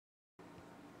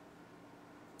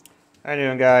How you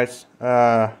doing, guys?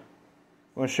 I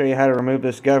want to show you how to remove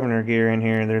this governor gear in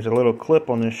here. There's a little clip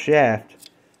on this shaft.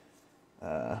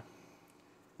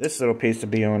 This little piece will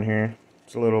be on here.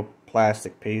 It's a little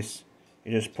plastic piece.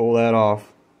 You just pull that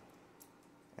off,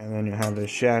 and then you have this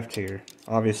shaft here.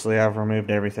 Obviously, I've removed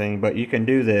everything, but you can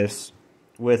do this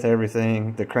with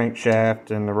everything, the crankshaft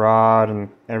and the rod and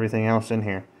everything else in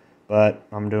here. But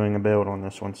I'm doing a build on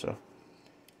this one, so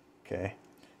okay.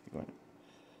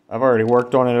 I've already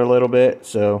worked on it a little bit,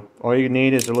 so all you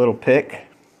need is a little pick.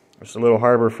 It's a little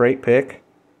Harbor Freight pick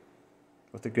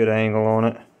with a good angle on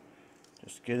it.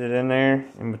 Just get it in there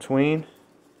in between.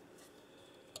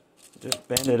 Just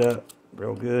bend it up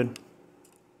real good.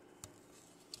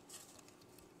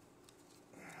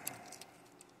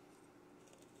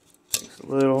 Takes a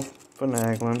little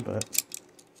finagling, but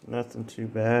nothing too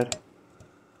bad.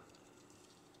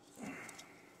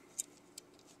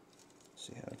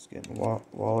 See how it's getting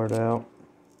wallered out.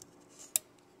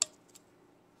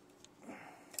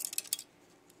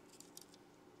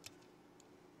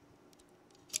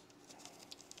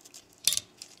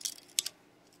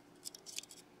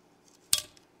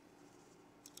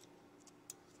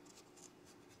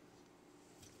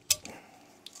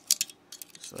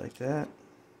 Just like that.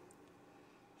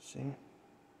 See?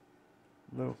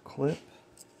 Little clip.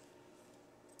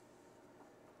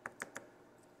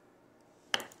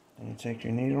 And you take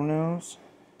your needle nose,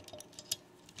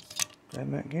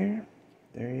 grab that gear,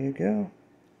 there you go.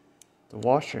 The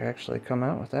washer actually come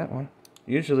out with that one.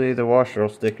 Usually the washer will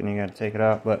stick and you gotta take it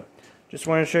out, but just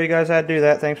wanted to show you guys how to do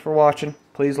that. Thanks for watching.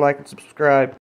 Please like and subscribe.